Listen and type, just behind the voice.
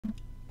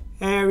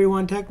Hey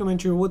everyone,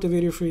 Technomentary with a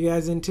video for you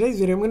guys. In today's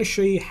video, I'm going to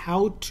show you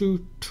how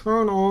to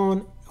turn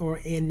on or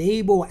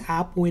enable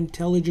Apple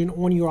Intelligence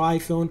on your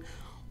iPhone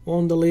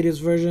on the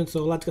latest version.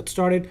 So let's get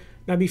started.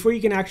 Now, before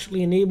you can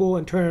actually enable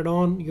and turn it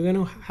on, you're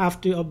going to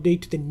have to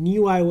update to the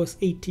new iOS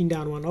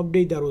 18.1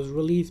 update that was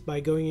released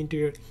by going into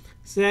your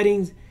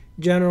settings,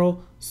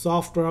 general,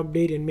 software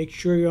update, and make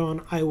sure you're on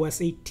iOS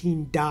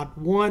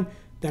 18.1.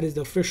 That is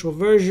the official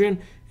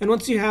version. And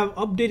once you have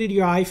updated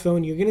your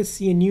iPhone, you're going to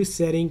see a new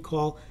setting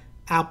called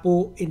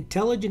Apple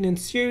Intelligence and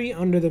Siri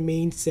under the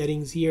main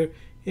settings here.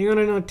 And you're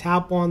going to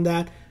tap on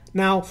that.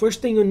 Now,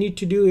 first thing you'll need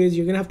to do is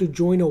you're going to have to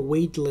join a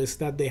wait list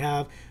that they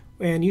have.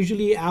 And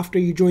usually after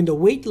you join the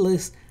wait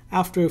list,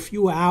 after a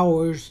few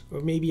hours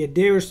or maybe a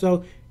day or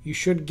so, you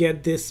should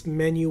get this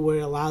menu where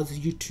it allows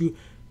you to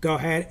go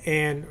ahead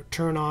and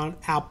turn on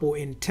Apple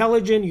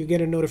Intelligence. You get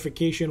a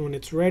notification when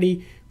it's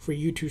ready for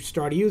you to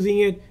start using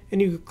it.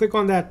 And you can click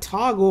on that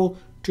toggle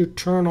to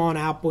turn on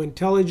Apple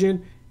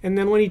Intelligence. And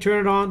then when you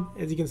turn it on,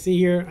 as you can see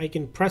here, I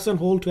can press and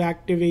hold to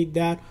activate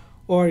that.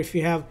 Or if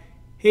you have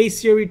Hey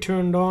Siri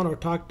turned on or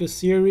talk to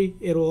Siri,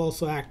 it will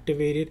also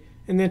activate it.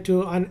 And then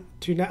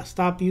to not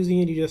stop using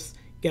it, you just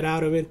get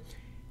out of it.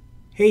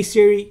 Hey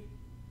Siri,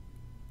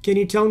 can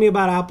you tell me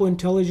about Apple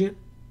Intelligence?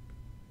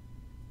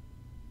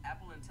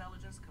 Apple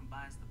Intelligence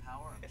combines the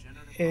power of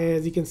generative.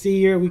 As you can see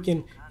here, we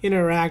can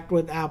interact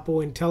with Apple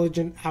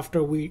Intelligence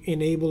after we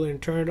enable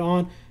and turn it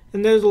on.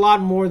 And there's a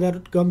lot more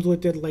that comes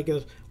with it, like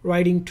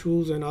writing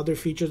tools and other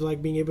features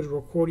like being able to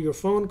record your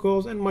phone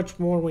calls and much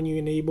more when you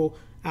enable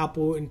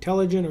Apple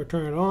Intelligence or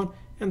turn it on.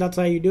 And that's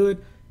how you do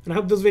it. And I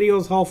hope this video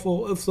is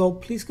helpful. If so,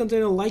 please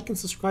consider the like and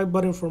subscribe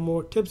button for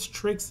more tips,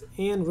 tricks,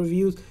 and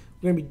reviews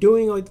we're going to be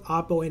doing with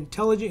Apple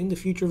Intelligence in the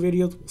future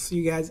videos. We'll see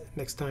you guys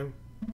next time.